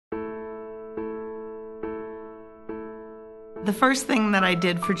The first thing that I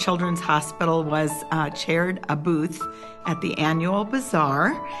did for Children's Hospital was chaired a booth at the annual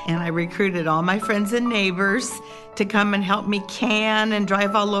bazaar, and I recruited all my friends and neighbors to come and help me can and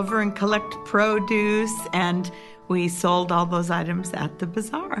drive all over and collect produce, and we sold all those items at the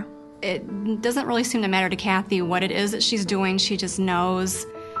bazaar. It doesn't really seem to matter to Cathi what it is that she's doing. She just knows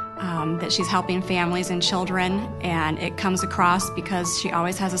that she's helping families and children, and it comes across because she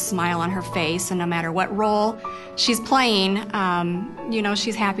always has a smile on her face, and no matter what role she's playing,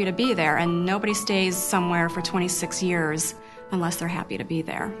 she's happy to be there, and nobody stays somewhere for 26 years unless they're happy to be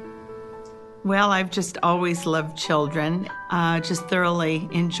there. Well, I've just always loved children, just thoroughly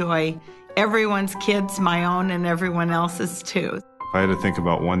enjoy everyone's kids, my own and everyone else's too. If I had to think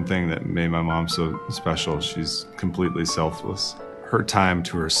about one thing that made my mom so special, she's completely selfless. Her time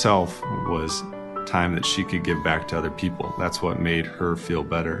to herself was time that she could give back to other people. That's what made her feel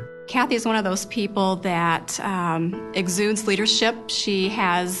better. Cathi is one of those people that exudes leadership. She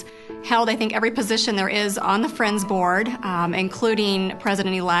has held, I think, every position there is on the Friends Board, including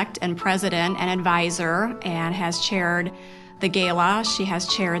president-elect and president and advisor, and has chaired the gala. She has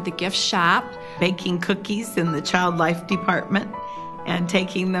chaired the gift shop. Baking cookies in the child life department and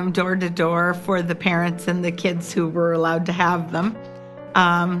taking them door to door for the parents and the kids who were allowed to have them.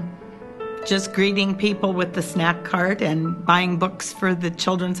 Just greeting people with the snack cart and buying books for the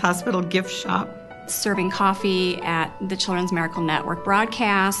Children's Hospital gift shop. Serving coffee at the Children's Miracle Network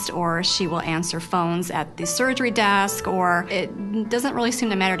broadcast, or she will answer phones at the surgery desk, or it doesn't really seem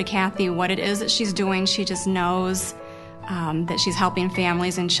to matter to Cathi what it is that she's doing. She just knows that she's helping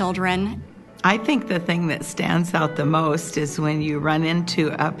families and children. I think the thing that stands out the most is when you run into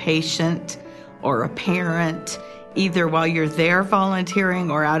a patient or a parent, either while you're there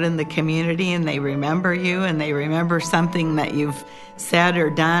volunteering or out in the community, and they remember you and they remember something that you've said or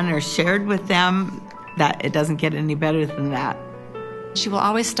done or shared with them, that it doesn't get any better than that. She will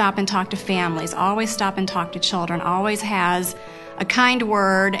always stop and talk to families, always stop and talk to children, always has a kind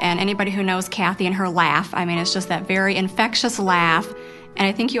word, and anybody who knows Cathi and her laugh, I mean, it's just that very infectious laugh. And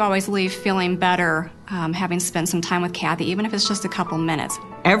I think you always leave feeling better having spent some time with Cathi, even if it's just a couple minutes.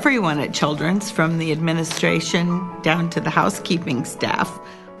 Everyone at Children's, from the administration down to the housekeeping staff,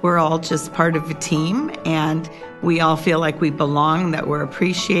 we're all just part of a team, and we all feel like we belong, that we're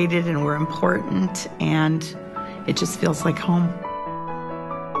appreciated and we're important, and it just feels like home.